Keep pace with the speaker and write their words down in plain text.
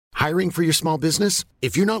Hiring for your small business?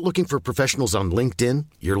 If you're not looking for professionals on LinkedIn,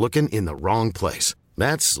 you're looking in the wrong place.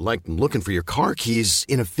 That's like looking for your car keys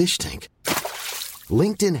in a fish tank.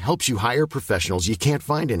 LinkedIn helps you hire professionals you can't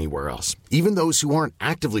find anywhere else, even those who aren't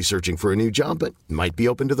actively searching for a new job but might be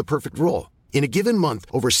open to the perfect role. In a given month,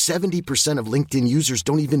 over 70% of LinkedIn users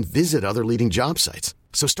don't even visit other leading job sites.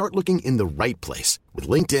 So start looking in the right place. With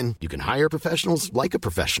LinkedIn, you can hire professionals like a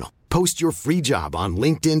professional. Post your free job on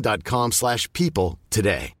linkedin.com/people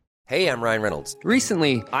today. Hey, I'm Ryan Reynolds.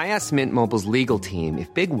 Recently, I asked Mint Mobile's legal team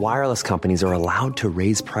if big wireless companies are allowed to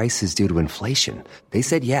raise prices due to inflation. They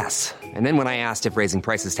said yes. And then when I asked if raising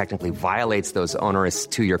prices technically violates those onerous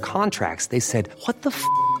two-year contracts, they said, "What the f***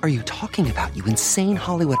 are you talking about, you insane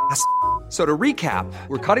Hollywood ass?" So to recap,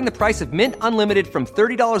 we're cutting the price of Mint Unlimited from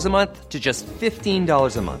 $30 a month to just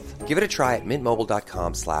 $15 a month. Give it a try at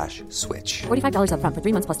mintmobile.com/switch. $45 up front for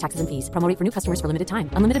 3 months plus taxes and fees. Promo rate for new customers for limited time.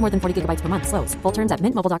 Unlimited more than 40 gigabytes per month. Slows full terms at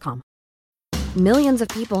mintmobile.com. Millions of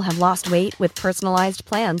people have lost weight with personalized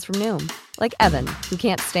plans from Noom. Like Evan, who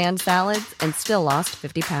can't stand salads and still lost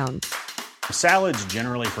 50 pounds. Salads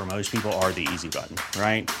generally for most people are the easy button,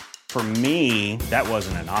 right? For me, that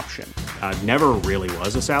wasn't an option. I never really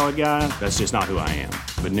was a salad guy. That's just not who I am.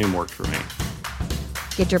 But Noom worked for me.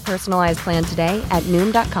 Get your personalized plan today at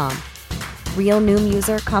Noom.com. Real Noom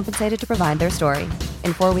user compensated to provide their story.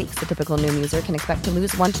 In 4 weeks, the typical Noom user can expect to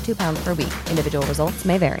lose 1 to 2 pounds per week. Individual results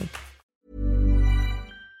may vary.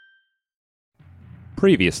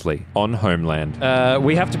 Previously on Homeland.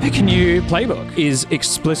 We have to pick a new playbook. Is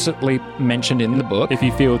explicitly mentioned in the book. If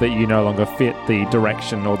you feel that you no longer fit the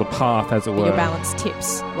direction or the path, as it were. Your balance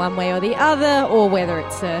tips one way or the other, or whether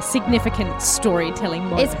it's a significant storytelling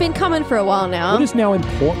moment. It's been coming for a while now. What is now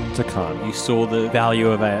important to Khan? You saw the value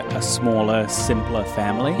of a smaller, simpler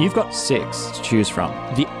family. You've got 6 to choose from.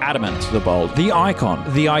 The adamant, the bold, the icon,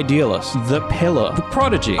 the idealist, the pillar, the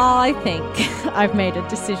prodigy. I think I've made a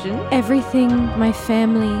decision. Everything my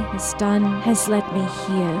family has done has led me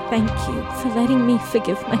here. Thank you for letting me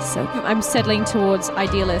forgive myself. I'm settling towards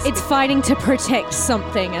idealist. It's fighting to protect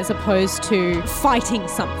something as opposed to fighting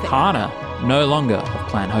something. Hana, no longer of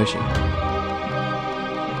Clan Hoshi.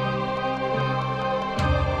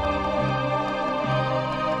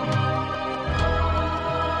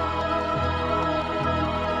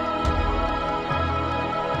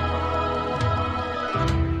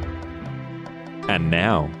 And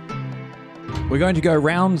now, we're going to go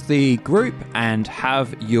around the group and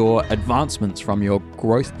have your advancements from your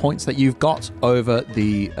growth points that you've got over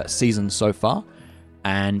the season so far.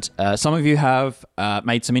 And some of you have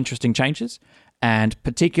made some interesting changes. And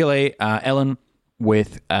particularly, Ellen,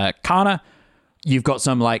 with Kana, you've got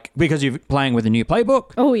some, because you're playing with a new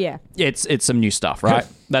playbook. Oh, yeah. It's some new stuff, right?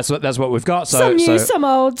 That's what we've got. Some new, some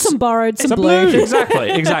old, some borrowed, some blue.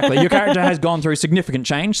 Exactly. Your character has gone through significant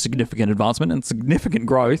change, significant advancement, and significant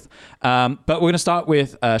growth. But we're going to start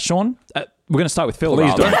with Sean. We're going to start with Phil.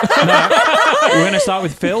 Please don't. No, we're going to start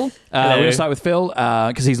with Phil. We're going to start with Phil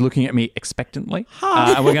because he's looking at me expectantly.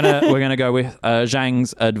 And we're going to go with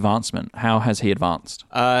Zhang's advancement. How has he advanced?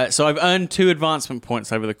 So I've earned 2 advancement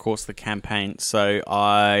points over the course of the campaign. So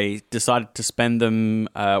I decided to spend them,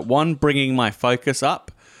 one, bringing my focus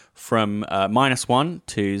up from -1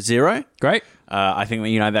 to 0. Great. I think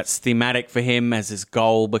that, that's thematic for him as his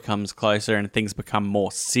goal becomes closer and things become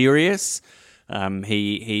more serious.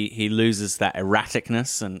 He loses that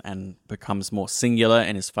erraticness and becomes more singular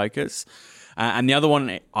in his focus. And the other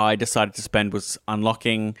one I decided to spend was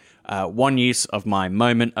unlocking 1 use of my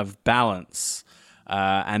moment of balance.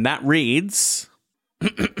 And that reads...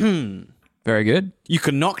 Very good. You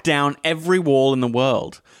can knock down every wall in the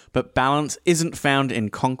world, but balance isn't found in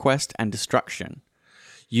conquest and destruction.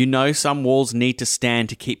 You know some walls need to stand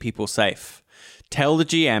to keep people safe. Tell the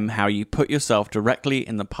GM how you put yourself directly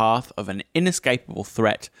in the path of an inescapable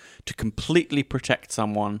threat to completely protect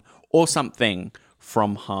someone or something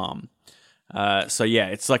from harm.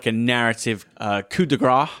 It's like a narrative coup de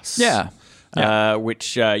grace. Yeah.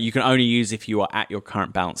 Which you can only use if you are at your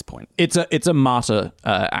current balance point. It's a martyr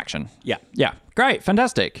action. Yeah. Great,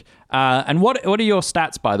 fantastic. And what are your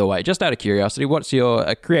stats, by the way? Just out of curiosity, what's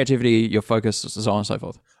your creativity, your focus, so on and so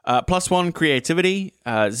forth? +1 creativity,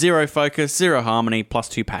 0 focus, 0 harmony,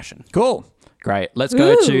 +2 passion. Cool. Great. Let's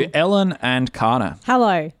go to Ellen and Kana.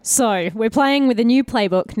 Hello. So we're playing with a new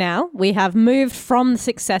playbook now. We have moved from the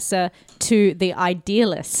successor to the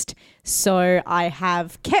idealist. So I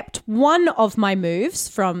have kept one of my moves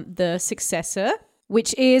from the successor,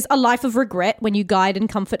 which is a life of regret when you guide and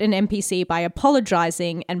comfort an NPC by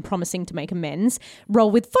apologizing and promising to make amends. Roll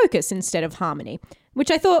with focus instead of harmony, which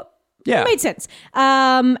I thought made sense.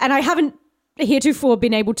 And I haven't heretofore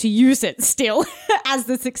been able to use it still as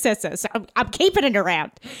the successor. So I'm keeping it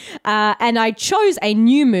around. And I chose a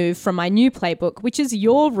new move from my new playbook, which is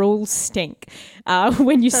Your Rules Stink.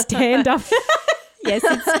 When you stand up... Yes,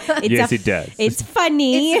 it does. It's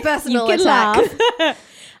funny. It's a personal you can attack.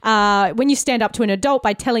 Laugh. When you stand up to an adult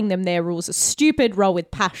by telling them their rules are stupid, roll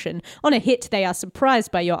with passion. On a hit, they are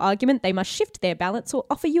surprised by your argument. They must shift their balance or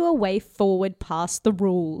offer you a way forward past the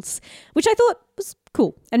rules, which I thought was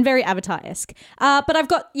cool and very Avatar-esque. But I've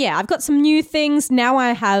got some new things. Now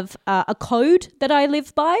I have a code that I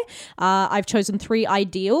live by. I've chosen 3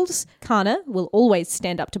 ideals. Kana will always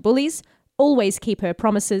stand up to bullies, always keep her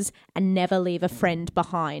promises, and never leave a friend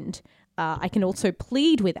behind. I can also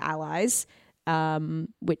plead with allies,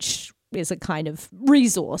 which is a kind of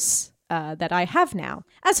resource that I have now.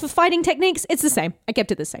 As for fighting techniques, it's the same. I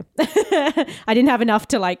kept it the same. I didn't have enough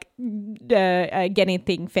to get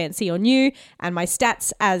anything fancy or new. And my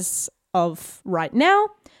stats as of right now,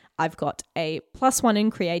 I've got a +1 in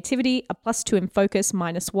creativity, a +2 in focus,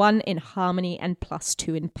 -1 in harmony, and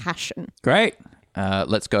 +2 in passion. Great.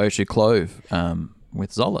 Let's go to Clove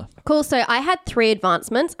with Zola. Cool. So I had 3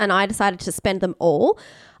 advancements and I decided to spend them all.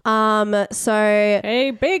 So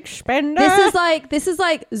a big spender. This is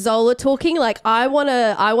like Zola talking. Like I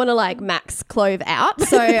wanna like max Clove out.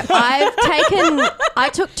 So I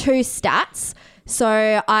took 2 stats.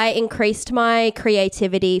 So I increased my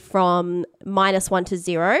creativity from -1 to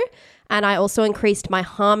 0. And I also increased my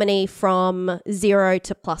harmony from 0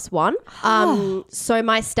 to +1. So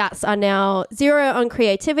my stats are now 0 on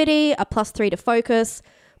creativity, a +3 to focus,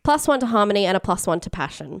 +1 to harmony, and a +1 to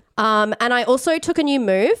passion. And I also took a new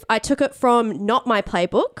move. I took it from not my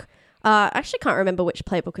playbook. I actually can't remember which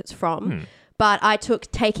playbook it's from. But I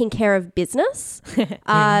took taking care of business.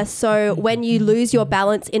 So when you lose your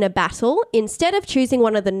balance in a battle, instead of choosing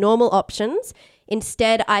one of the normal options,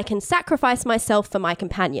 instead I can sacrifice myself for my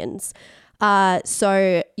companions.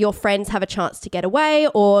 So your friends have a chance to get away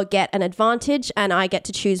or get an advantage, and I get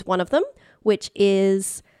to choose one of them, which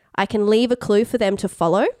is I can leave a clue for them to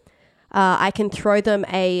follow. I can throw them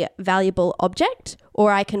a valuable object,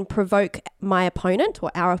 or I can provoke my opponent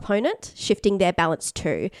or our opponent, shifting their balance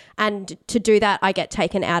too. And to do that, I get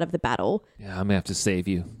taken out of the battle. Yeah, I'm going to have to save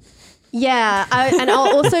you. Yeah, and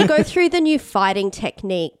I'll also go through the new fighting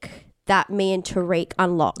technique that me and Tariq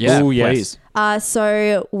unlocked. Yeah, Ooh, yes. please.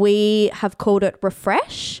 So we have called it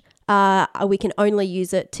Refresh. We can only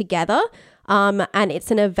use it together. And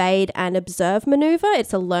it's an evade and observe maneuver.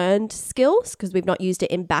 It's a learned skill because we've not used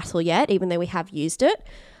it in battle yet, even though we have used it.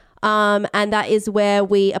 And that is where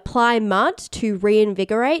we apply mud to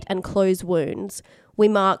reinvigorate and close wounds. We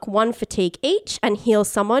mark 1 fatigue each and heal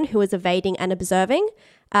someone who is evading and observing.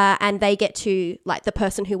 And they get to, like the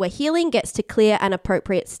person who we're healing gets to clear an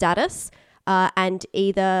appropriate status and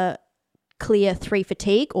either clear 3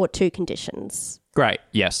 fatigue or 2 conditions. Great.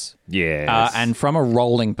 Yes. Yes. And from a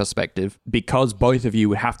rolling perspective, because both of you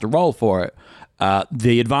would have to roll for it,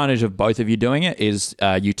 the advantage of both of you doing it is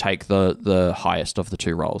you take the highest of the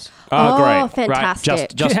 2 rolls. Oh, great. Fantastic.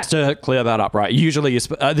 Right? Just to clear that up, right? Usually,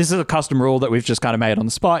 this is a custom rule that we've just kind of made on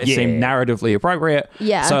the spot. It seemed narratively appropriate.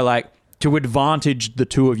 Yeah. So, to advantage the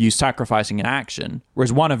 2 of you sacrificing an action,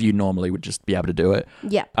 whereas one of you normally would just be able to do it.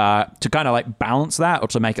 Yeah. To kind of balance that or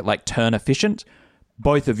to make it turn efficient,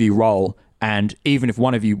 both of you roll. And even if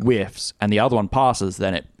one of you whiffs and the other one passes,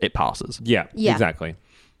 then it passes. Yeah, exactly.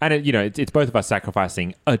 And it's both of us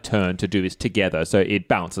sacrificing a turn to do this together, so it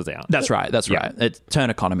balances out. That's right. It's turn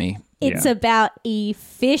economy. It's about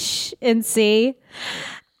efficiency.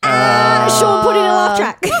 Sean put in a laugh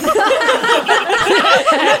track.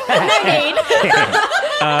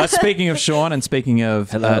 Speaking of Sean and speaking of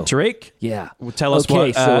Tariq, tell us what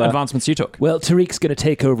advancements you took. Well, Tariq's going to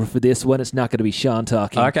take over for this one. It's not going to be Sean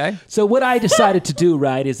talking. Okay. So what I decided to do,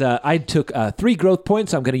 right, is I took 3 growth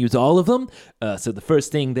points. I'm going to use all of them. So the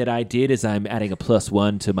first thing that I did is I'm adding a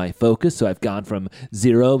 +1 to my focus. So I've gone from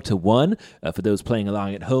 0 to 1. For those playing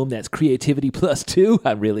along at home, that's creativity +2.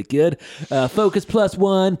 I'm really good. Focus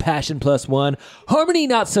 +1, passion +1. Harmony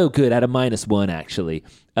not so good at a -1, actually.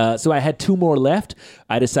 So I had 2 more left.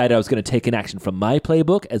 I decided I was going to take an action from my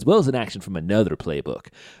playbook as well as an action from another playbook.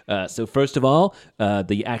 So first of all,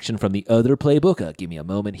 the action from the other playbook, give me a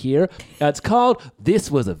moment here. It's called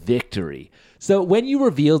This Was a Victory. So when you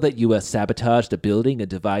reveal that you sabotaged a building, a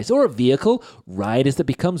device, or a vehicle, right as it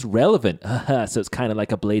becomes relevant. So it's kind of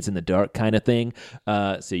like a Blades in the Dark kind of thing.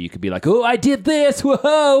 So you could be like, oh, I did this,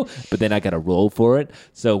 whoa! But then I got to roll for it.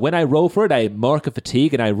 So when I roll for it, I mark a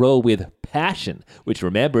fatigue and I roll with passion, which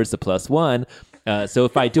remember is the +1. So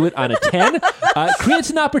if I do it on a 10, it creates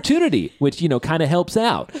an opportunity, which, kind of helps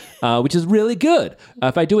out, which is really good.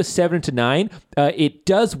 If I do a 7 to 9, it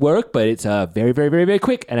does work, but it's very, very, very, very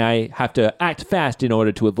quick, and I have to act fast in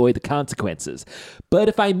order to avoid the consequences. But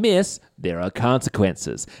if I miss, there are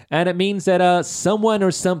consequences. And it means that someone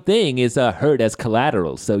or something is hurt as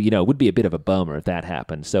collateral. So, it would be a bit of a bummer if that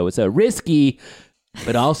happened. So it's a risky...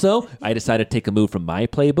 But also, I decided to take a move from my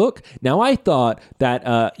playbook. Now, I thought that,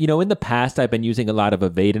 in the past, I've been using a lot of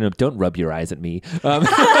evade and don't rub your eyes at me.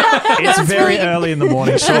 It's very early in the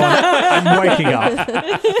morning, Sean. I'm waking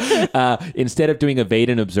up. Instead of doing evade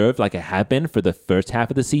and observe like I have been for the first half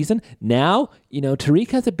of the season, now,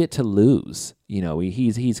 Tariq has a bit to lose.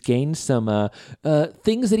 He's gained some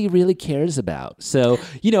things that he really cares about. So,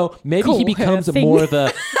 maybe he becomes more of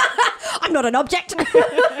a... I'm not an object.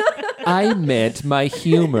 I meant my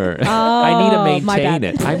humor. I need to maintain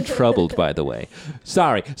it. I'm troubled, by the way.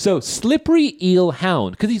 Sorry. So, Slippery Eel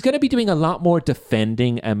Hound, because he's going to be doing a lot more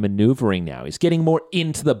defending and maneuvering now. He's getting more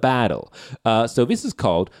into the battle. So, this is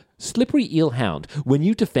called Slippery Eel Hound. When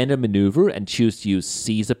you defend a maneuver and choose to use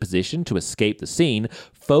seize a position to escape the scene,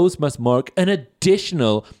 foes must mark an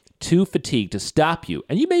additional 2 fatigue to stop you,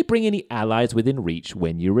 and you may bring any allies within reach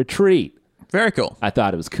when you retreat. Very cool. I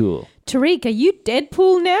thought it was cool. Tariq, are you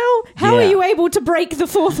Deadpool now? How are you able to break the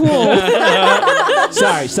fourth wall?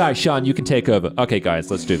 Sorry, Sean, you can take over. Okay,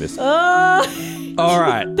 guys, let's do this. All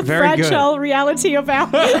right, the very good. fragile reality of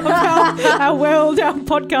our world, our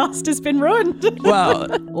podcast has been ruined.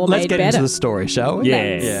 Well, Or let's made get better. into the story, shall we?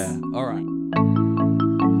 Yes. Yeah. All right.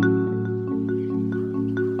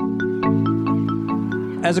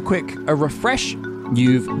 As a quick refresh,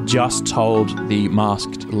 you've just told the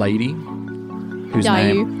masked lady, whose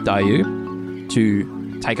name Dayu,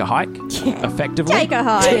 to take a hike effectively. Take a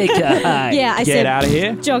hike. Yeah, I Get said, out of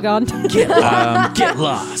here. jog on. Get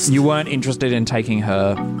lost. You weren't interested in taking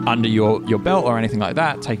her under your belt or anything like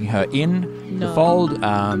that, taking her in the fold.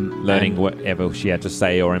 Learning whatever she had to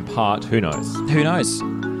say or impart. Who knows? Who knows?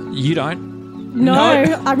 You don't. No,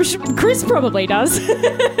 I'm sure Chris probably does,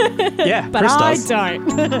 Yeah, but Chris I does.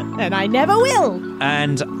 don't, and I never will.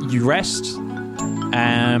 And you rest,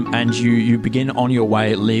 and you begin on your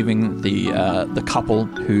way, leaving the couple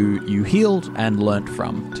who you healed and learnt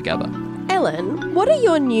from together. Ellen, what are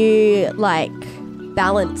your new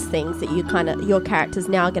balance things that your character's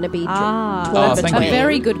now going to be Oh, thank between? you. A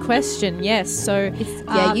very good question. Yes, so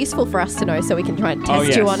useful for us to know so we can try and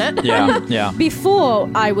test you on it. Yeah. before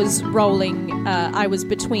I was rolling, I was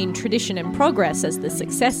between tradition and progress as the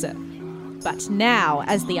successor. But now,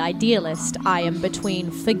 as the idealist, I am between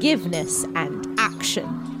forgiveness and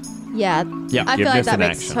action. Yeah, Yeah, I feel like forgiveness that and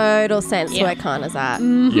makes action. total sense Yeah. where Kana's at.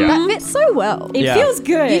 Yeah. That fits so well. It Yeah. feels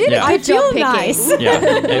good. You did a I good job feel picking. nice. Yeah,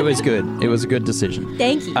 it was good. It was a good decision.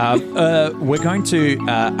 Thank you. We're going to,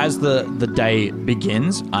 as the day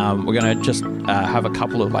begins, we're going to just have a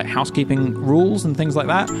couple of housekeeping rules and things like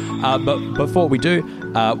that. But before we do,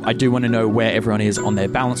 I do want to know where everyone is on their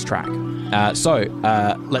balance track. So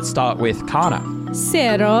let's start with Kana.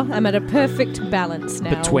 Zero, I'm at a perfect balance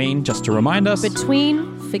now. Between, just to remind us.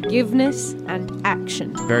 Between forgiveness and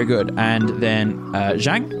action. Very good. And then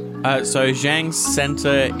Zhang. So Zhang's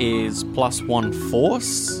center is +1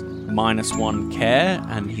 force, -1 care,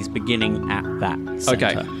 and he's beginning at that center.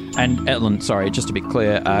 Okay. And Etlin, sorry, just to be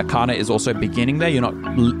clear, Kana is also beginning there.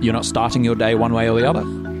 You're not starting your day one way or the other.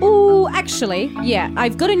 Ooh, actually, yeah,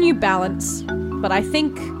 I've got a new balance, but I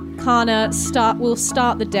think Kana will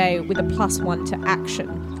start the day with a +1 to action.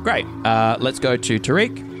 Great. Let's go to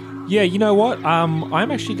Tariq. Yeah, you know what?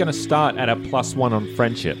 I'm actually going to start at a +1 on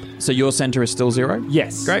friendship. So your center is still 0?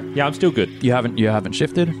 Yes. Great. Yeah, I'm still good. You haven't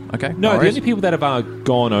shifted. Okay. No, the worries. only people that have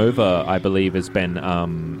gone over, I believe, has been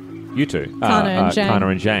you two. Kana and Zhang. Kana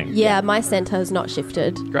and Zhang. yeah, my center has not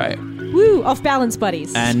shifted. Great. Woo, off balance,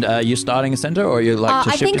 buddies. And you're starting a center, or you like to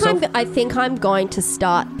I shift think yourself? I think I'm going to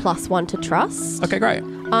start +1 to trust. Okay, great.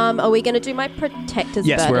 Are we going to do my protector's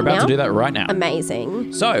Yes, burden we're about now? to do that right now.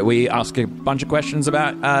 Amazing. So we ask a bunch of questions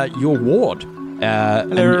about your ward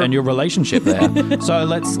and your relationship there. So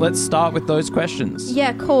let's start with those questions.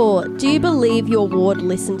 Yeah, cool. Do you believe your ward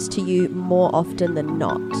listens to you more often than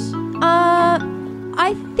not?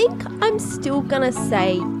 I think I'm still gonna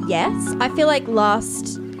say yes. I feel like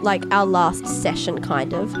our last session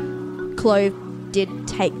kind of, Clove did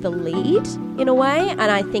take the lead in a way, and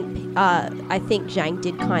I think Zhang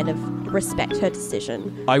did kind of respect her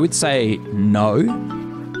decision. I would say no.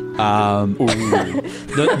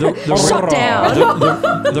 Shut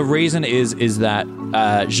down. The reason is that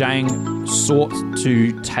Zhang sought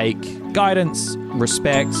to take guidance,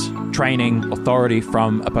 respect, training, authority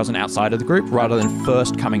from a person outside of the group rather than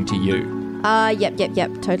first coming to you.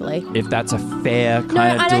 Yep, totally. If that's a fair No,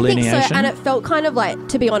 kind I of don't think delineation. so. And it felt kind of like,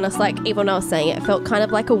 to be honest, like even when I was saying it, it felt kind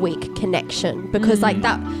of like a weak connection because like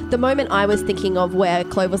that, the moment I was thinking of where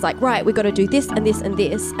Clove was like, right, we got to do this and this and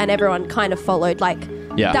this, and everyone kind of followed. Like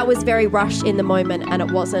that was very rushed in the moment, and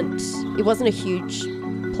it wasn't a huge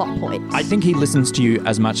plot point. I think he listens to you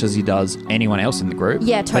as much as he does anyone else in the group.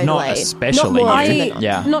 Yeah, totally. But not especially Not more often you. than not.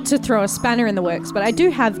 Yeah. Not to throw a spanner in the works, but I do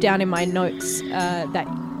have down in my notes that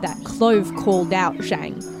Clove called out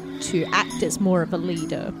Zhang to act as more of a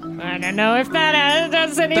leader. I don't know if that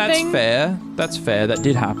does anything. That's fair. That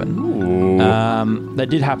did happen. That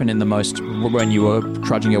did happen in the most when you were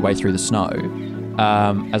trudging your way through the snow.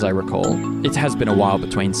 As I recall, it has been a while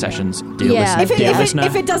between sessions. Dear Yeah. listener.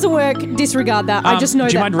 If it doesn't work, disregard that. I just know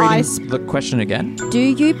do you that mind reading the question again? Do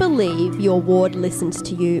you believe your ward listens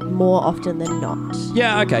to you more often than not?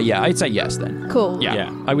 Yeah, okay, yeah. I'd say yes then. Cool.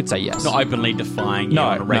 Yeah, I would say yes. Not openly defying you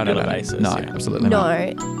on a regular basis. No, yeah. absolutely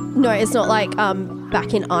not. No, it's not like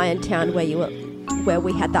back in Irontown where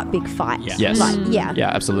we had that big fight. Yeah. Yes. Like, yeah. Yeah,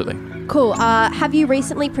 absolutely. Cool. Have you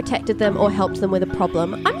recently protected them or helped them with a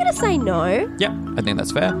problem? I'm going to say no. Yep, I think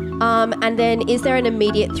that's fair. And then, is there an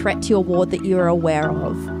immediate threat to your ward that you're aware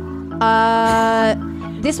of?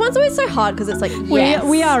 This one's always so hard because it's like, yes.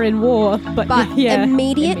 We are in war, but yeah.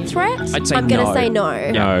 Immediate threat? I'd say I'm going to no. say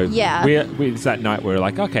no. No. Yeah. It's that night we're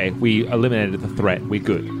like, okay, we eliminated the threat. We're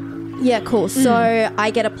good. Yeah, cool. So I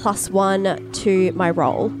get a +1 to my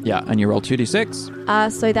roll. Yeah, and you roll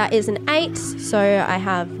 2d6. So that is an 8. So I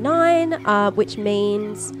have 9, which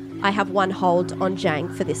means I have 1 hold on Zhang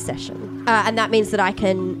for this session. And that means that I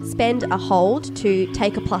can spend a hold to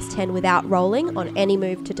take a +10 without rolling on any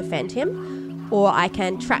move to defend him. Or I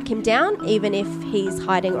can track him down even if he's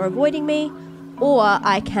hiding or avoiding me. Or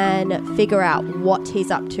I can figure out what he's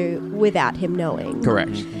up to without him knowing.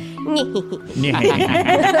 Correct. A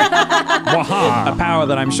power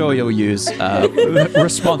that I'm sure you'll use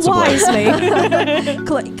responsibly. Wisely.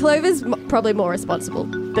 Clover's probably more responsible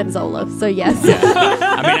than Zola, so yes.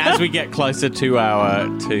 I mean, as we get closer to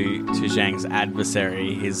Zhang's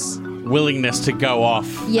adversary, his willingness to go off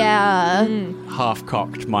Yeah.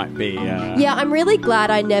 half-cocked might be... Yeah, I'm really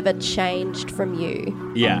glad I never changed from you.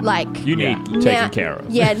 Yeah. Like, You need taken care of.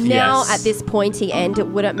 Yeah, now Yes. at this pointy end, it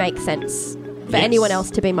wouldn't make sense for anyone else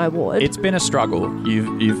to be my ward. It's been a struggle.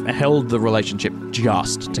 You've held the relationship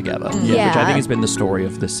just together, Yeah. which I think has been the story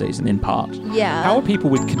of this season in part. yeah. How are people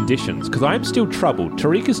with conditions? Because I'm still troubled.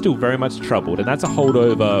 Tariq's still very much troubled, and that's a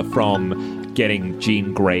holdover from getting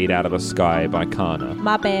Jean Grade out of the sky by Kana.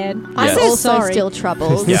 My bad. I'm Yes. also sorry. still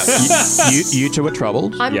troubled. Yeah, you two are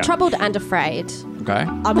troubled. I'm Yeah. troubled and afraid. Okay,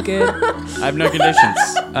 I'm good. I have no conditions.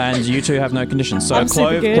 and you two have no conditions. So I'm super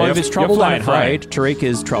Clove good. is You're troubled and flying high. afraid. Tariq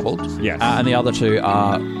is troubled. Yes. And the other two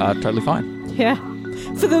are totally fine. Yeah.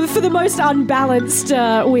 For the most unbalanced,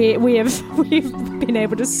 we've been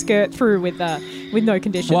able to skirt through with no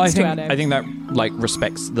conditions Well, to our name. I think that like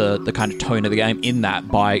respects the kind of tone of the game in that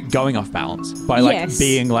by going off balance, by like Yes.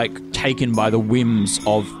 being like taken by the whims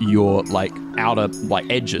of your like outer like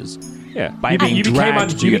edges. Yeah. By being you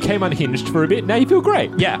dragged, you became unhinged for a bit. Now you feel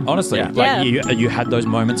great. Yeah, honestly, Yeah. like you had those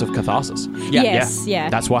moments of catharsis. Yes, yeah.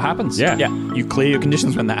 That's what happens. Yeah. You clear your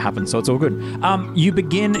conditions when that happens, so it's all good. You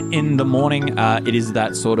begin in the morning. It is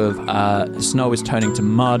that sort of snow is turning to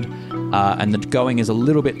mud, and the going is a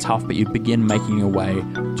little bit tough, but you begin making your way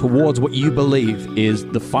towards what you believe is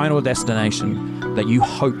the final destination that you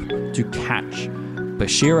hope to catch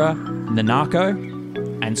Bashira, Nanako,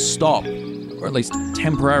 and stop, or at least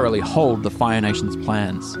temporarily hold the Fire Nation's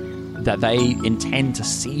plans. That they intend to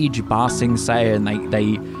siege Ba Sing Se, and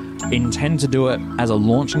they intend to do it as a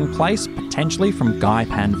launching place, potentially from Gai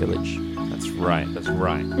Pan Village. That's right. That's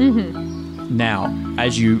right. Now,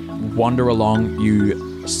 as you wander along,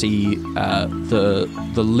 you see the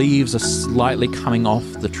leaves are slightly coming off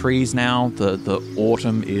the trees now. The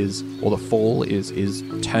autumn or the fall is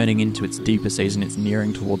turning into its deeper season. It's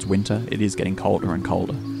nearing towards winter. It is getting colder and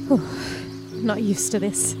colder. Not used to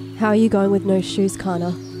this. How are you going with no shoes,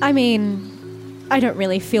 Kana? I mean, I don't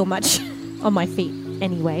really feel much on my feet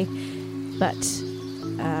anyway, but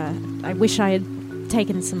I wish I had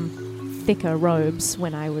taken some thicker robes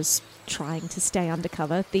when I was trying to stay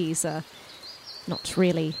undercover. These are not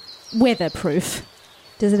really weatherproof.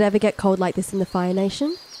 Does it ever get cold like this in the Fire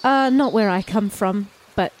Nation? Not where I come from,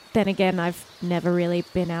 but then again, I've never really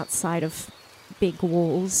been outside of big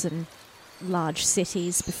walls and large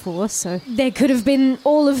cities before, so there could have been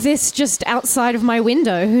all of this just outside of my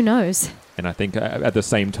window. Who knows? And I think at the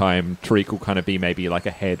same time, Tariq will kind of be maybe like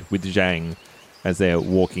ahead with Zhang as they're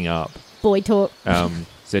walking up. Boy talk.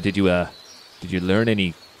 So did you learn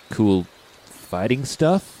any cool fighting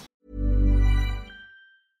stuff?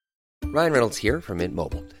 Ryan Reynolds here from Mint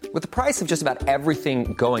Mobile. With the price of just about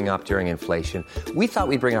everything going up during inflation, we thought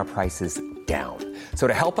we'd bring our prices down. So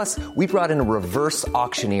to help us, we brought in a reverse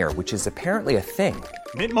auctioneer, which is apparently a thing.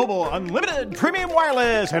 Mint Mobile Unlimited Premium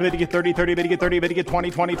Wireless. How to get 30, 30, bit to get 30, bit to get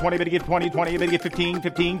 20, 20, 20, bit to get 20, 20, bit to get 15,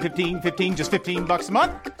 15, 15, 15, just $15 a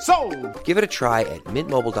month? Sold! Give it a try at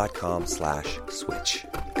mintmobile.com/switch.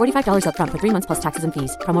 $45 up front for 3 months plus taxes and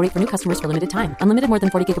fees. Promo rate for new customers for limited time. Unlimited more than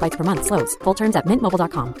 40 gigabytes per month. Slows full terms at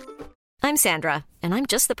mintmobile.com. I'm Sandra, and I'm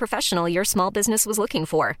just the professional your small business was looking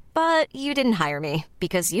for. But you didn't hire me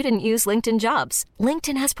because you didn't use LinkedIn Jobs.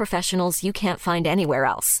 LinkedIn has professionals you can't find anywhere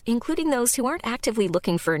else, including those who aren't actively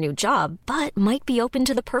looking for a new job, but might be open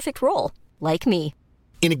to the perfect role, like me.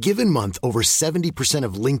 In a given month, over 70%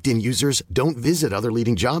 of LinkedIn users don't visit other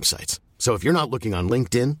leading job sites. So if you're not looking on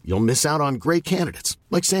LinkedIn, you'll miss out on great candidates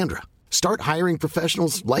like Sandra. Start hiring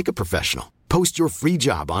professionals like a professional. Post your free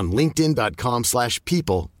job on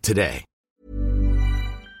linkedin.com/people today.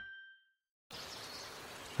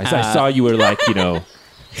 I saw you were like,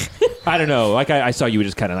 I don't know. Like I saw you were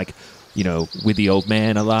just kind of like, with the old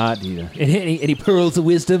man a lot. Any pearls of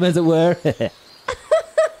wisdom, as it were.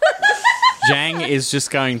 Zhang is just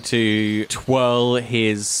going to twirl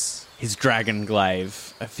his dragon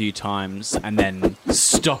glaive a few times and then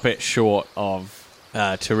stop it short of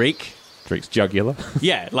Tariq. Tariq's jugular.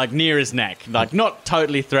 Yeah, like near his neck. Like not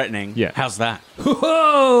totally threatening. Yeah. How's that?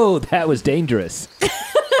 Whoa, that was dangerous.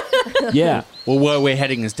 Yeah. Well, where we're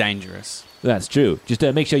heading is dangerous. That's true. Just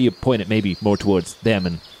make sure you point it maybe more towards them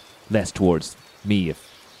and less towards me, if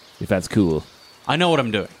that's cool. I know what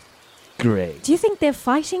I'm doing. Great. Do you think they're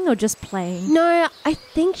fighting or just playing? No, I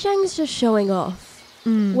think Zhang's just showing off.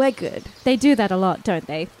 We're good. They do that a lot, don't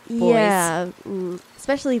they, boys? Yeah,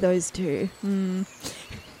 especially those two.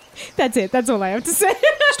 That's it. That's all I have to say.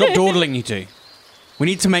 Stop dawdling, you two. We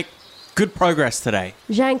need to make good progress today.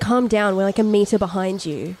 Zhang, calm down. We're like a meter behind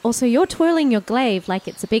you. Also, you're twirling your glaive like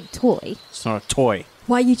it's a big toy. It's not a toy.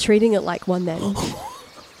 Why are you treating it like one then?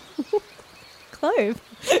 Clove.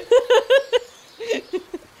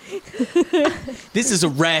 This is a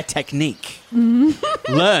rare technique.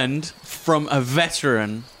 Learned from a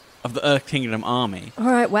veteran of the Earth Kingdom army. All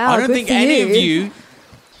right, wow. I don't good think for any you. of you...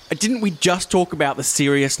 Didn't we just talk about the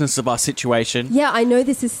seriousness of our situation? Yeah, I know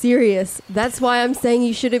this is serious. That's why I'm saying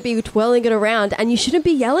you shouldn't be twirling it around and you shouldn't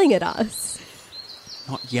be yelling at us.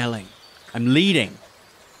 Not yelling. I'm leading.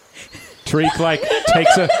 Tariq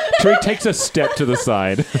takes a step to the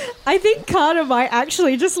side. I think Carter might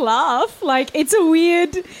actually just laugh. Like, it's a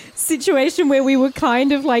weird situation where we were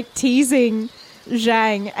kind of like teasing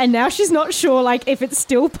Zhang, and now she's not sure like if it's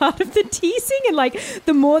still part of the teasing, and like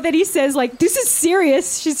the more that he says like this is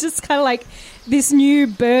serious, she's just kind of like this new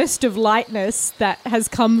burst of lightness that has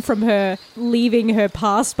come from her leaving her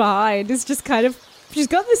past behind is just kind of, she's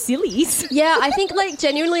got the sillies. Yeah, I think like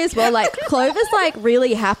genuinely as well, like Clover's like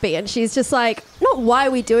really happy and she's just like, not why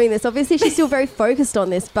are we doing this? Obviously she's still very focused on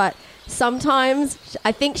this, but sometimes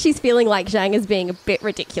I think she's feeling like Zhang is being a bit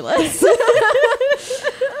ridiculous.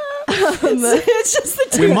 It's just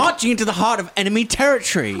the We're marching into the heart of enemy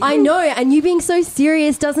territory. I know, and you being so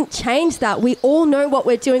serious doesn't change that. We all know what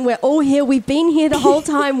we're doing. We're all here. We've been here the whole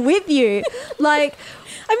time with you. Like,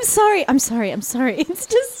 I'm sorry. It's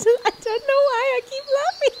just, I don't know why I keep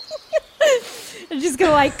laughing. I'm just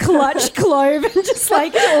gonna like clutch Clove and just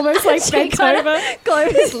like almost like bent over.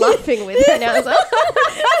 Clove is laughing with her now.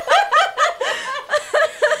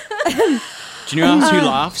 Do you know who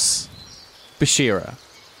laughs? Bashira.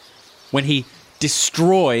 When he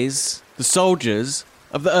destroys the soldiers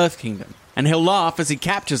of the Earth Kingdom. And he'll laugh as he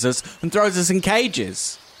captures us and throws us in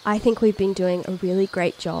cages. I think we've been doing a really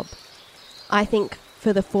great job. I think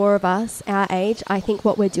for the four of us, our age, I think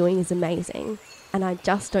what we're doing is amazing. And I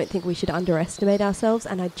just don't think we should underestimate ourselves.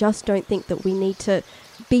 And I just don't think that we need to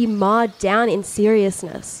be marred down in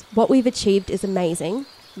seriousness. What we've achieved is amazing.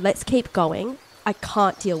 Let's keep going. I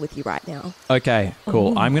can't deal with you right now. Okay,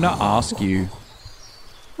 cool. I'm going to ask you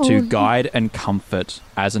to guide and comfort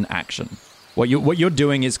as an action. What you're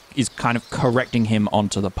doing is kind of correcting him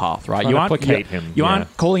onto the path, right? You aren't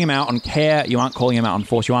calling him out on care. You aren't calling him out on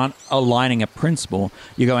force. You aren't aligning a principle.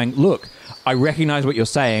 You're going, look, I recognize what you're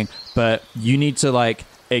saying, but you need to like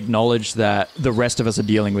acknowledge that the rest of us are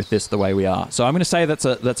dealing with this the way we are. So I'm going to say that's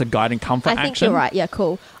a guide and comfort action. I think you're right. Yeah,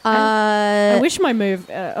 cool. I wish my move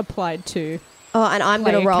applied to. Oh, and I'm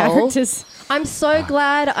going to roll. Characters. I'm so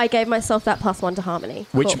glad I gave myself that +1 to Harmony.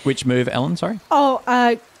 Cool. Which move, Ellen? Sorry. Oh,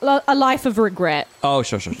 a life of regret. Oh,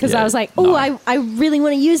 sure. Because I was like, I really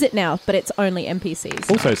want to use it now, but it's only NPCs.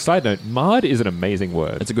 Also, side note, Mard is an amazing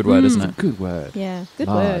word. It's a good word, isn't it? Good word. Yeah, good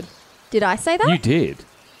Mard. word. Did I say that? You did.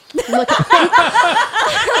 Look,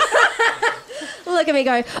 Look at me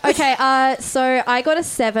go. Okay, so I got a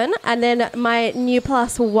 7, and then my new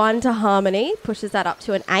 +1 to harmony pushes that up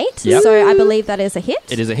to an 8. Yep. So I believe that is a hit.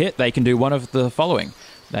 It is a hit. They can do one of the following.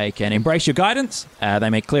 They can embrace your guidance, they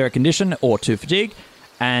may clear a condition or 2 fatigue,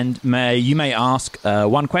 and you may ask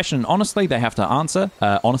one question honestly, they have to answer,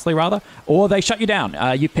 honestly rather, or they shut you down.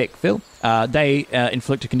 You pick, Phil. They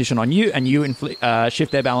inflict a condition on you, and you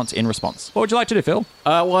shift their balance in response. What would you like to do, Phil?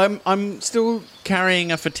 Well, I'm still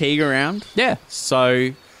carrying a fatigue around. Yeah.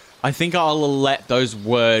 So I think I'll let those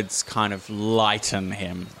words kind of lighten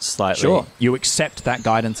him slightly. Sure. You accept that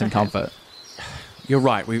guidance and comfort. You're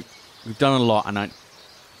right. We've done a lot, and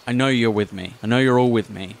I know you're with me. I know you're all with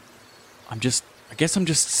me. I guess I'm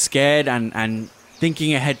just scared and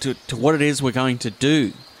thinking ahead to what it is we're going to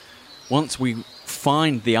do. Once we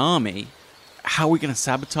find the army, how are we going to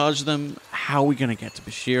sabotage them? How are we going to get to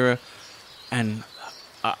Bashira? And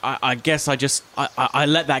I guess I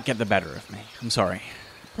let that get the better of me. I'm sorry.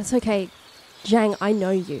 That's okay. Zhang, I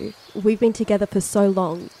know you. We've been together for so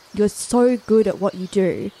long. You're so good at what you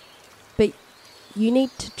do. But you need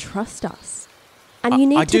to trust us. And you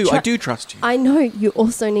need I do trust you. I know you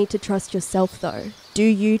also need to trust yourself, though. Do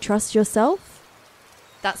you trust yourself?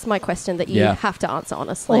 That's my question that you have to answer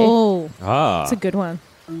honestly. Oh, that's a good one.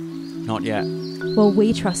 Not yet. Well,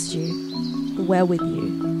 we trust you. We're with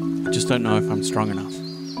you. I just don't know if I'm strong enough.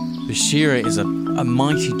 Bashira is a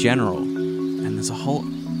mighty general, and there's a whole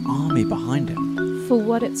army behind him. For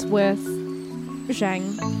what it's worth,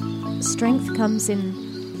 Zhang, strength comes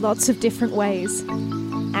in lots of different ways.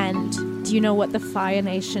 And do you know what the Fire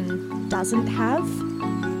Nation doesn't have?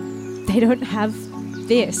 They don't have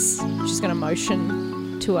this. She's going to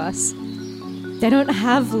motion to us. They don't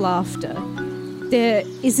have laughter. There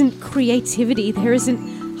isn't creativity. There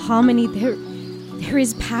isn't harmony. There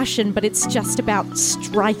is passion, but it's just about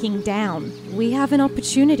striking down. We have an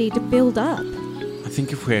opportunity to build up. I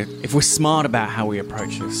think if we're smart about how we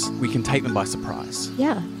approach this, we can take them by surprise.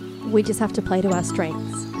 Yeah, we just have to play to our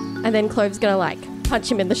strengths. And then Clove's going to punch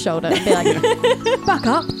him in the shoulder and be like, back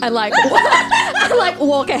up, and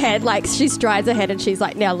walk ahead, she strides ahead, and she's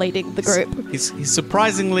now leading the group. He's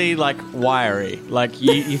surprisingly wiry.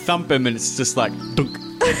 You thump him and it's just dunk.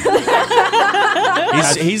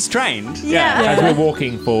 he's trained. Yeah. As we're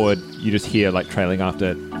walking forward, you just hear trailing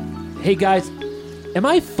after, "Hey guys, am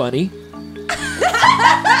I funny?"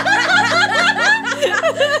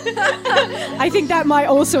 I think that might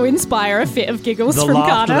also inspire a fit of giggles The from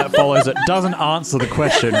laughter Carter. that follows it doesn't answer the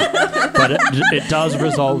question, but it does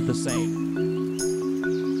resolve the scene.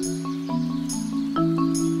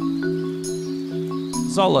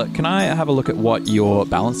 Zola, can I have a look at what your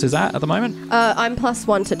balance is at the moment? I'm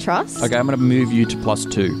 +1 to trust. Okay, I'm going to move you to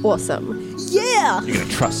 +2. Awesome. Yeah! You're going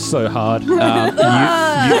to trust so hard.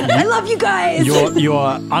 I love you guys!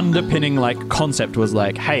 Your underpinning concept was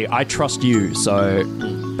hey, I trust you, so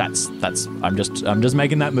that's I'm just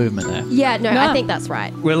making that movement there. Yeah, no, I think that's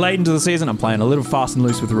right. We're late into the season. I'm playing a little fast and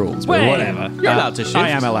loose with rules, but whatever. You're allowed to shift. I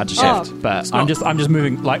am allowed to shift, but I'm just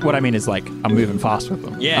moving. What I mean is I'm moving fast with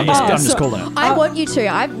them. Yeah, I'm just calling it. I want you to.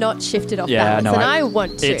 I've not shifted off balance, and I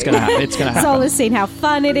want to. It's gonna happen. It's gonna happen. Zola's seen how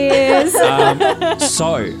fun it is.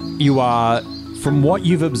 So you are, from what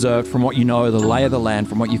you've observed, from what you know, the lay of the land,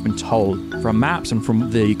 from what you've been told, from maps and from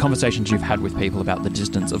the conversations you've had with people about the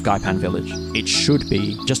distance of Gaipan village, it should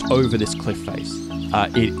be just over this cliff face.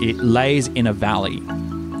 It lays in a valley,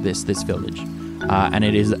 this village. And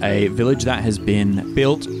it is a village that has been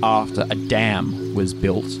built after a dam was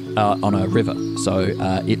built on a river. So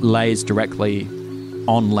it lays directly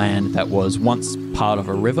on land that was once part of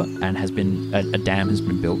a river and has been a dam has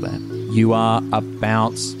been built there. You are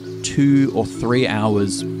about 2 or 3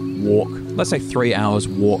 hours walk, let's say 3 hours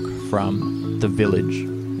walk from the village,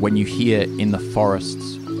 when you hear in the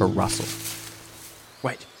forests a rustle.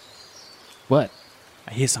 Wait, What?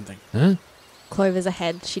 I hear something. Huh? Clover's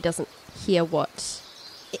ahead. She doesn't hear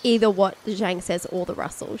either what Zhang says or the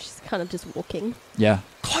rustle. She's kind of just walking. Yeah.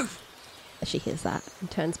 Clove! She hears that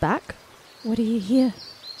and turns back. What do you hear?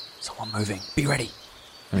 Someone moving. Be ready.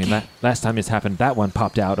 I mean, last time this happened, that one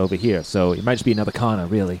popped out over here, so it might just be another Kana,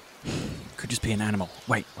 really. Could just be an animal.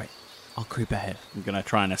 Wait. I'll creep ahead. I'm going to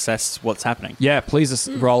try and assess what's happening. Yeah, please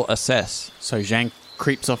roll assess. So Zhang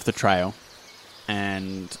creeps off the trail,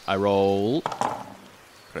 and I roll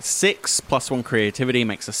a 6 +1 creativity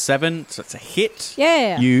makes a 7, so it's a hit.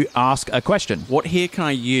 Yeah. You ask a question. What here can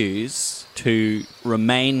I use to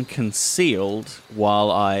remain concealed while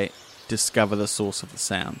I discover the source of the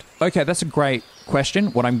sound? Okay, that's a great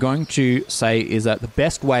question. What I'm going to say is that the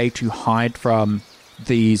best way to hide from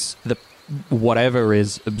whatever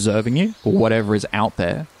is observing you or whatever is out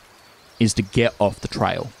there is to get off the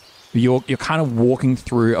trail. you're kind of walking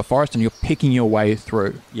through a forest and you're picking your way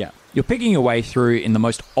through. Yeah. You're picking your way through in the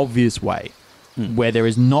most obvious way, where there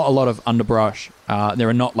is not a lot of underbrush. There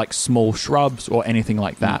are not like small shrubs or anything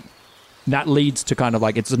like that. That leads to kind of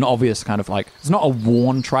like, it's an obvious kind of like, it's not a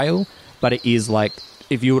worn trail, but it is like,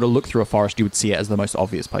 if you were to look through a forest, you would see it as the most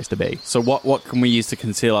obvious place to be. So what can we use to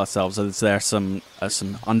conceal ourselves? Is there some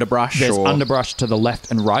underbrush? There's underbrush to the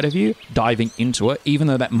left and right of you. Diving into it, even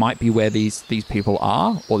though that might be where these people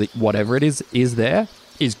are, or whatever it is there,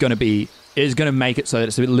 is going to make it so that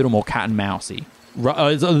it's a little more cat and mousey.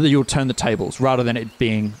 You'll turn the tables rather than it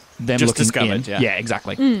being them just looking discovered. in. Yeah,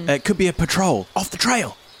 exactly. It could be a patrol off the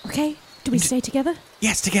trail. Okay. Do we stay together?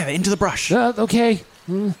 Yes, together into the brush. Okay.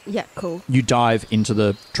 Yeah, cool. You dive into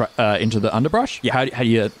the underbrush.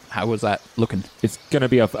 Yeah. How was that looking? It's going to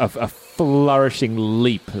be a flourishing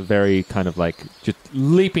leap, very kind of like just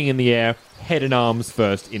leaping in the air, head and arms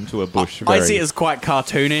first into a bush. I see it as quite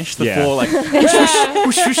cartoonish. The Yeah. four like whoosh, whoosh,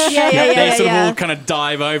 whoosh, whoosh. They sort of yeah. all kind of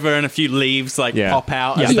dive over, and a few leaves like pop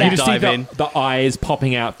out as You they just dive see in. the eyes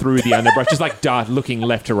popping out through the underbrush, just like dart looking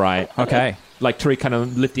left to right. Okay. Like Tariq kind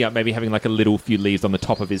of lifting up, maybe having like a little few leaves on the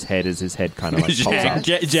top of his head as his head kind of like pops up.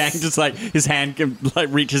 Jang just like his hand like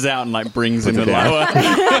reaches out and like brings him Puts it lower.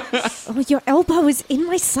 Oh, your elbow is in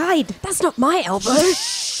my side. That's not my elbow. You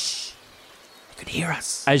could hear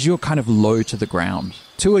us. As you're kind of low to the ground,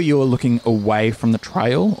 two of you are looking away from the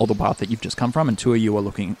trail or the path that you've just come from, and two of you are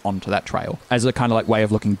looking onto that trail as a kind of like way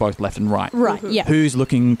of looking both left and right. Right, yeah. Who's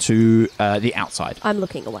looking to the outside? I'm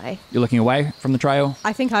looking away. You're looking away from the trail?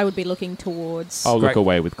 I think I would be looking towards I'll look Great.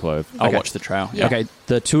 away with Clove. I'll Okay. watch the trail. Yeah. Okay,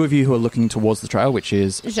 the two of you who are looking towards the trail, which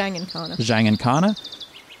is Zhang and Kana. Zhang and Kana,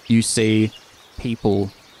 you see people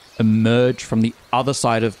emerge from the other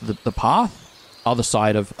side of the path, other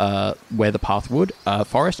side of where the path would,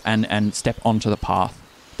 forest, and step onto the path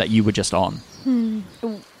that you were just on.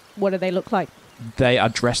 What do they look like? They are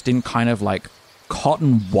dressed in kind of like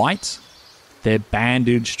cotton white. They're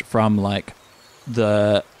bandaged from like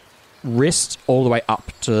the wrist all the way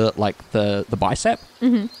up to like the bicep.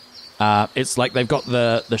 It's like they've got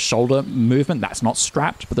the shoulder movement that's not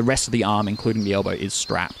strapped, but the rest of the arm, including the elbow, is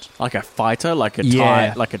strapped. Like a fighter, like a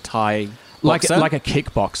Yeah. Thai Like boxer? a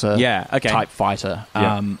kickboxer Yeah, okay. type fighter.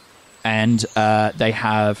 Yeah. And they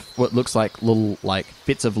have what looks like little like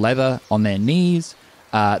bits of leather on their knees.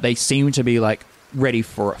 They seem to be like ready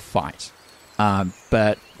for a fight.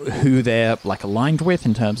 But who they're like aligned with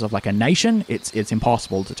in terms of like a nation, it's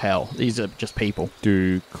impossible to tell. These are just people.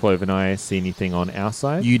 Do Clove and I see anything on our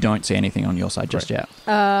side? You don't see anything on your side just yet.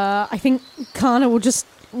 I think Kana will just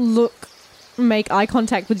make eye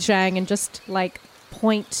contact with Zhang and just like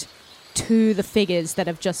point to the figures that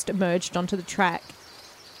have just emerged onto the track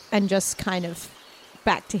and just kind of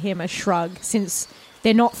back to him a shrug, since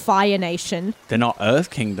they're not Fire Nation. They're not Earth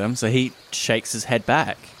Kingdom, so he shakes his head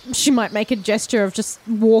back. She might make a gesture of just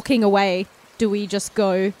walking away. Do we just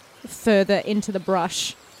go further into the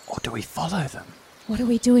brush? Or do we follow them? What are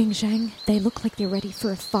we doing, Zhang? They look like they're ready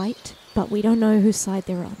for a fight, but we don't know whose side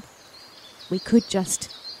they're on. We could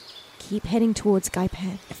just keep heading towards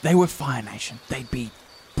Gaipan. If they were Fire Nation, they'd be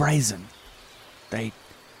brazen. They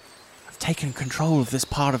have taken control of this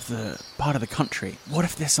part of the country. What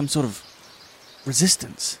if there's some sort of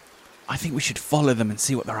resistance? I think we should follow them and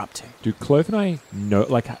see what they're up to. Do Clove and I know,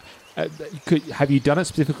 like, have you done it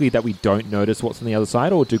specifically that we don't notice what's on the other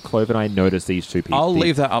side, or do Clove and I notice these two people? I'll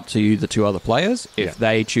leave that up to you, the two other players. If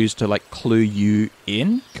they choose to like clue you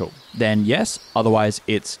in, cool. Then yes. Otherwise,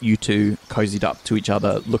 it's you two cozied up to each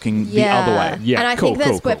other, looking the other way. Yeah, and I cool, think that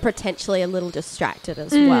cool, we're cool. potentially a little distracted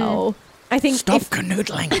as well. I think Stop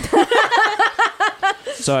canoodling.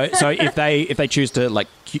 So if they choose to like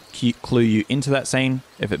clue you into that scene,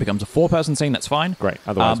 if it becomes a 4-person scene, that's fine. Great.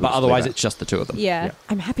 Otherwise, but we'll otherwise, just it's just the two of them. Yeah.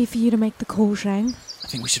 I'm happy for you to make the call, Zhang. I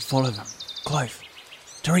think we should follow them. Clove.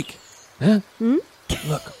 Tariq. Huh?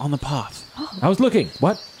 Look, on the path. I was looking.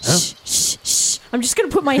 What? Huh? Shh, shh. I'm just going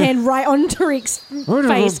to put my hand right on Tariq's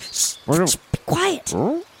face. Shh, be quiet.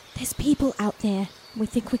 There's people out there. We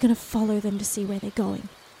think we're going to follow them to see where they're going.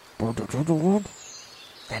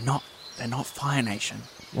 They're not Fire Nation.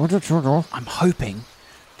 I'm hoping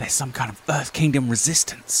there's some kind of Earth Kingdom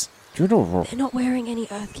resistance. They're not wearing any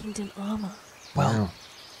Earth Kingdom armor. Well,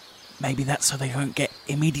 maybe that's so they don't get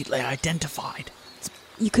immediately identified.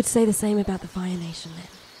 You could say the same about the Fire Nation then.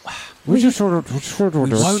 Tariq,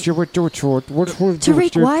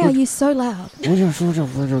 why are you so loud?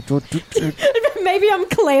 Maybe I'm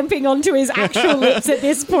clamping onto his actual lips at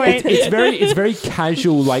this point. It's very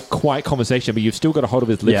casual, like quiet conversation, but you've still got a hold of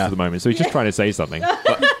his lips at the moment, so he's just trying to say something.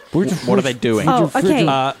 What are they doing? Oh,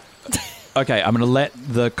 okay. Okay, I'm going to let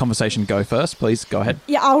the conversation go first. Please go ahead.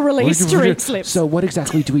 Yeah, I'll release Tarik's lips. So what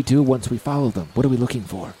exactly do we do once we follow them? What are we looking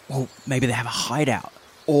for? Well, maybe they have a hideout.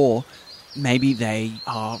 Or maybe they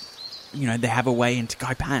are, they have a way into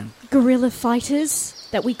Kaipan. Guerrilla fighters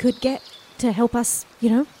that we could get to help us,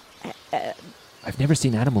 I've never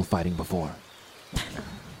seen animal fighting before.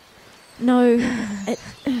 No.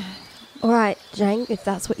 All right, Zhang, if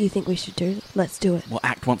that's what you think we should do, let's do it. We'll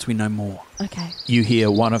act once we know more. Okay. You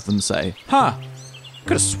hear one of them say, could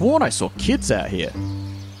have sworn I saw kids out here.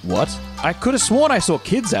 What? I could have sworn I saw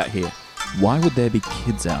kids out here. Why would there be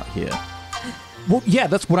kids out here? Well, yeah,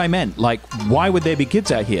 that's what I meant. Like, why would there be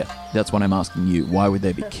kids out here? That's what I'm asking you. Why would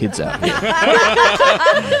there be kids out here?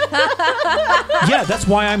 Yeah, that's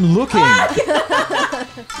why I'm looking.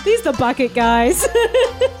 These the bucket guys.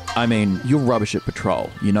 I mean, you're rubbish at patrol.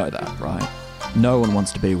 You know that, right? No one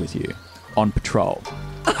wants to be with you on patrol.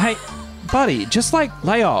 Hey, buddy, just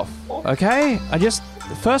lay off, okay?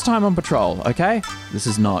 First time on patrol, okay? This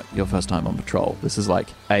is not your first time on patrol. This is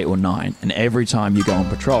 8 or 9. And every time you go on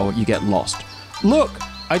patrol, you get lost. Look,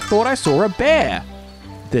 I thought I saw a bear.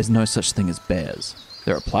 There's no such thing as bears.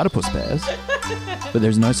 There are platypus bears, but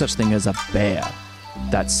there's no such thing as a bear.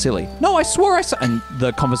 That's silly. No, I swore I saw... And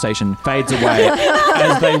the conversation fades away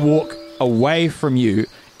as they walk away from you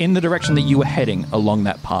in the direction that you were heading along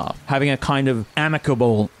that path, having a kind of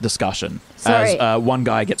amicable discussion as one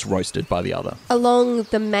guy gets roasted by the other. Along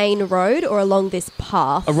the main road or along this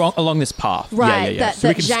path? Along this path. Right, yeah.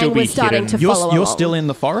 that Zhang was starting to follow along. You're still in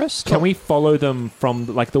the forest? Can we follow them from,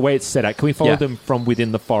 the way it's set out? Can we follow them from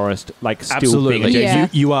within the forest, still Absolutely. being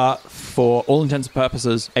adjacent? You are, for all intents and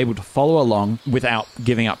purposes, able to follow along without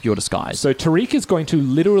giving up your disguise. So Tariq is going to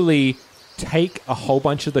literally take a whole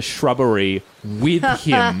bunch of the shrubbery with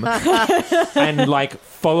him and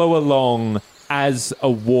follow along as a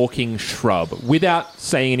walking shrub without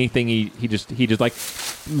saying anything. He just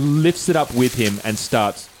lifts it up with him and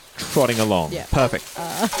starts trotting along. Yeah. Perfect.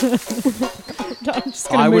 I'm just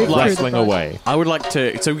gonna move through wrestling the away. I would like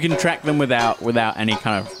to... So we can track them without any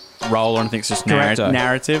kind of roll or anything. It's just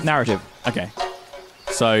narrative? Narrative. Okay.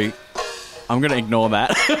 So... I'm going to ignore that.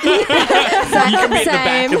 You can be at the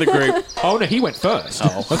back of the group. Oh, no, he went first.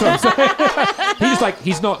 Oh. That's what I'm saying.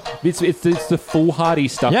 He's not... It's the foolhardy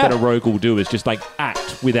stuff that a rogue will do, is just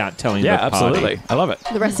act without telling the party. Yeah, absolutely. I love it.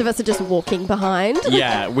 The rest of us are just walking behind.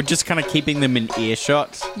 Yeah, we're just kind of keeping them in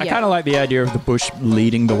earshot. I kind of like the idea of the bush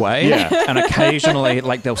leading the way. Yeah. And occasionally,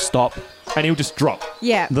 they'll stop. And he'll just drop.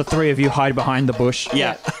 Yeah. The three of you hide behind the bush.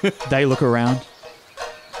 Yeah. They look around.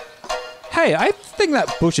 Hey, I think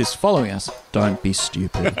that bush is following us. Don't be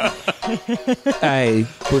stupid. A,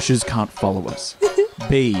 bushes can't follow us.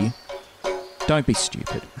 B, don't be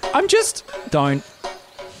stupid.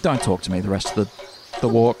 Don't talk to me the rest of the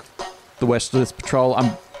walk, the rest of this patrol.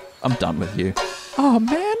 I'm done with you. Oh,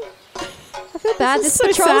 man. I feel bad. This so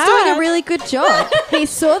patrol's sad. doing a really good job. He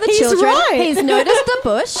saw the children. right. He's noticed the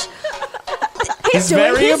bush. He's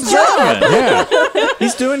doing very his observant. job. Yeah.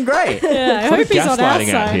 He's doing great. Yeah, I hope he's on our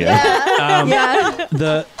Gaslighting out side. here.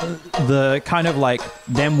 Yeah. The kind of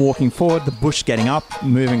them walking forward, the bush getting up,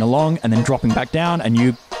 moving along, and then dropping back down, and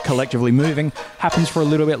you collectively moving happens for a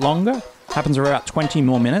little bit longer. Happens for about 20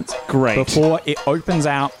 more minutes. Great. Before it opens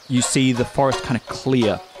out, you see the forest kind of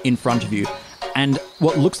clear in front of you, and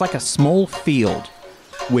what looks like a small field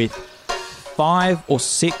with 5 or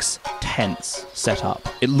 6 tents set up.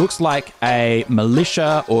 It looks like a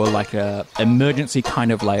militia or a emergency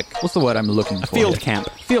kind of what's the word I'm looking for? field here? camp.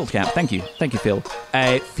 Field camp. Thank you, Phil.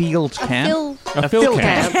 A field camp. A field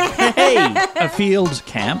camp. Hey, a field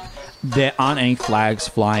camp. There aren't any flags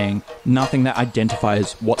flying. Nothing that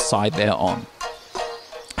identifies what side they're on.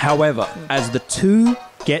 However, as the two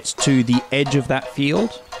get to the edge of that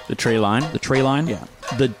field, The tree line. yeah,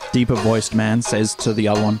 the deeper voiced man says to the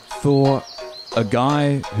other one, for a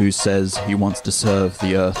guy who says he wants to serve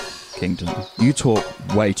the Earth Kingdom, you talk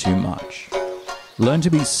way too much. Learn to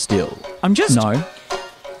be still. No.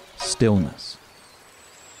 Stillness.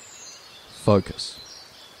 Focus.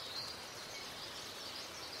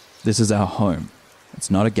 This is our home.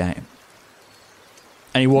 It's not a game.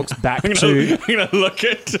 And he walks back I'm to... going to look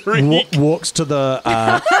at Tariq. walks to the...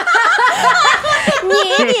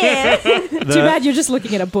 Too bad you're just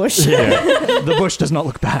looking at a bush. The bush does not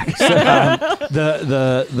look back. So,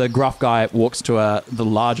 the gruff guy walks to the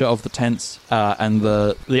larger of the tents, and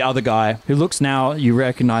the other guy, who looks now, you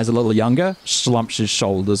recognize a little younger, slumps his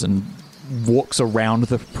shoulders and walks around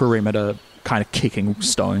the perimeter, kind of kicking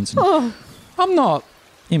stones. And, I'm not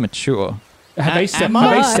immature. Have they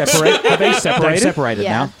They're separated? separated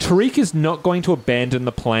Yeah. now. Tariq is not going to abandon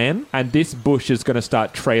the plan, and this bush is going to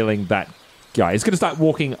start trailing that guy is going to start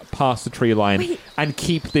walking past the tree line and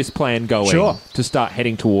keep this plan going. Sure. To start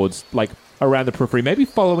heading towards, like, around the periphery, maybe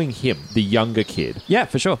following him, the younger kid. Yeah,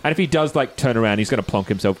 for sure. And if he does, like, turn around, he's going to plonk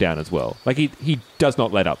himself down as well. Like, he does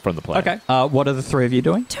not let up from the plan. Okay. What are the three of you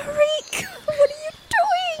doing? Tariq, what are you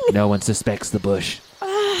doing? No one suspects the bush.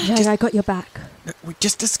 Zhang, I got your back. We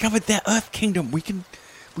just discovered their Earth Kingdom. We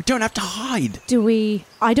don't have to hide.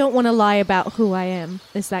 I don't want to lie about who I am.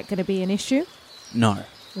 Is that going to be an issue? No.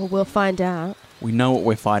 Well, we'll find out. We know what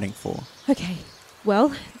we're fighting for. Okay.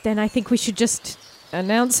 Well, then I think we should just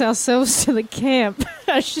announce ourselves to the camp,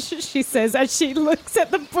 she says as she looks at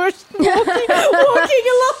the bush walking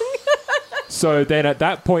along. So then at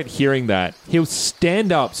that point, hearing that, he'll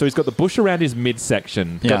stand up. So he's got the bush around his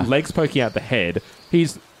midsection, got legs poking out the head.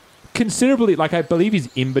 He's considerably, like, I believe he's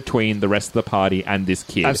in between the rest of the party and this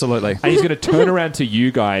kid. Absolutely. And he's going to turn around to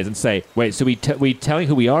you guys and say, wait, so we telling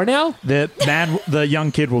who we are now? The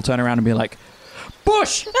young kid will turn around and be like,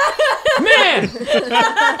 Bush! Man!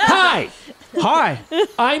 Hi!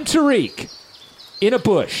 I'm Tariq. In a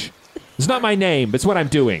bush. It's not my name, but it's what I'm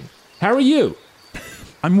doing. How are you?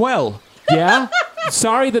 I'm well. Yeah?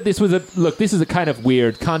 Sorry that this was this is a kind of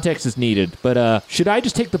weird. Context is needed. But should I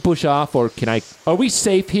just take the bush off, or are we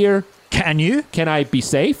safe here? Can you? Can I be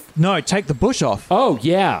safe? No, take the bush off. Oh,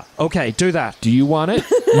 yeah. Okay, do that. Do you want it?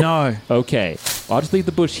 No. Okay. I'll just leave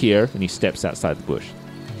the bush here, and he steps outside the bush.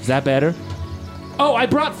 Is that better? Oh, I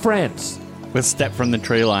brought friends. We'll step from the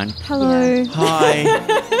tree line. Hello. Hi.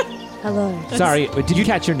 Hello. Sorry, did you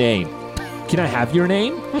catch your name? Can I have your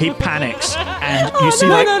name? He panics, and you see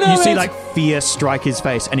like fear strike his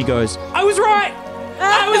face, and he goes, "I was right!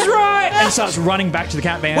 I was right!" and starts running back to the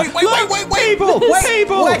camp van. Wait! People!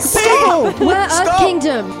 We're Earth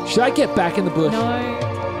Kingdom. Should I get back in the bush? No.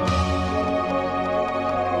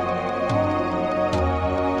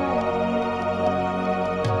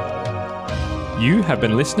 You have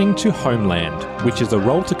been listening to Homeland, which is a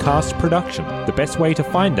Roll to Cast production. The best way to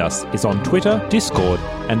find us is on Twitter, Discord,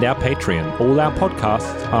 and our Patreon. All our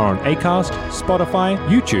podcasts are on Acast, Spotify,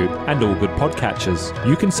 YouTube, and all good podcatchers.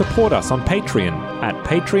 You can support us on Patreon at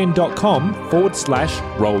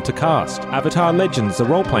patreon.com/Roll to Cast. Avatar Legends, the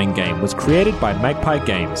role-playing game, was created by Magpie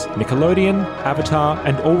Games. Nickelodeon, Avatar,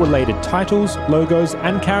 and all related titles, logos,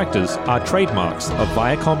 and characters are trademarks of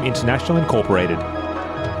Viacom International Incorporated.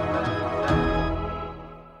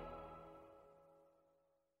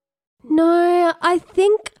 No, I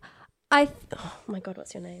think oh my God,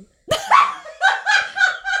 what's your name?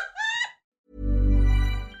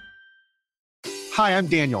 Hi, I'm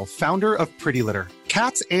Daniel, founder of Pretty Litter.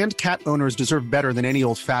 Cats and cat owners deserve better than any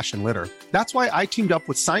old-fashioned litter. That's why I teamed up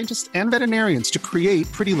with scientists and veterinarians to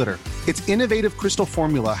create Pretty Litter. Its innovative crystal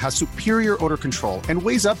formula has superior odor control and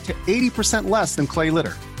weighs up to 80% less than clay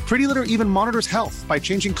litter. Pretty Litter even monitors health by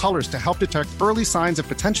changing colors to help detect early signs of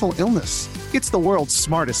potential illness. It's the world's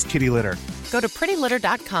smartest kitty litter. Go to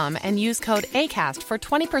prettylitter.com and use code ACAST for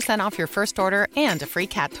 20% off your first order and a free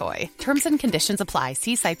cat toy. Terms and conditions apply.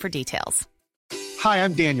 See site for details. Hi,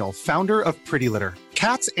 I'm Daniel, founder of Pretty Litter.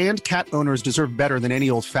 Cats and cat owners deserve better than any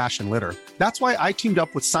old-fashioned litter. That's why I teamed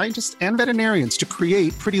up with scientists and veterinarians to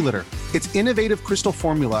create Pretty Litter. Its innovative crystal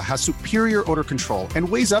formula has superior odor control and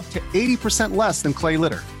weighs up to 80% less than clay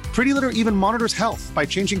litter. Pretty Litter even monitors health by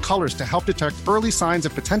changing colors to help detect early signs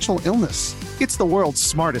of potential illness. It's the world's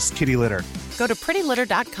smartest kitty litter. Go to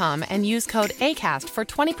prettylitter.com and use code ACAST for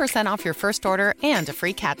 20% off your first order and a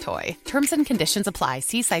free cat toy. Terms and conditions apply.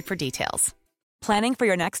 See site for details. Planning for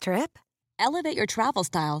your next trip? Elevate your travel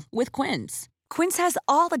style with Quince. Quince has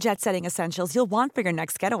all the jet-setting essentials you'll want for your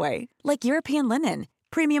next getaway, like European linen,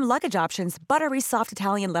 premium luggage options, buttery soft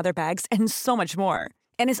Italian leather bags, and so much more.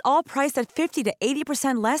 And is all priced at 50 to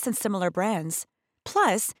 80% less than similar brands.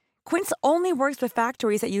 Plus, Quince only works with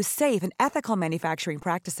factories that use safe and ethical manufacturing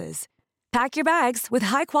practices. Pack your bags with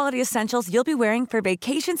high-quality essentials you'll be wearing for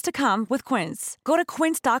vacations to come with Quince. Go to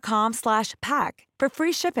quince.com/pack for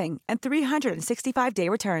free shipping and 365-day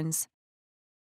returns.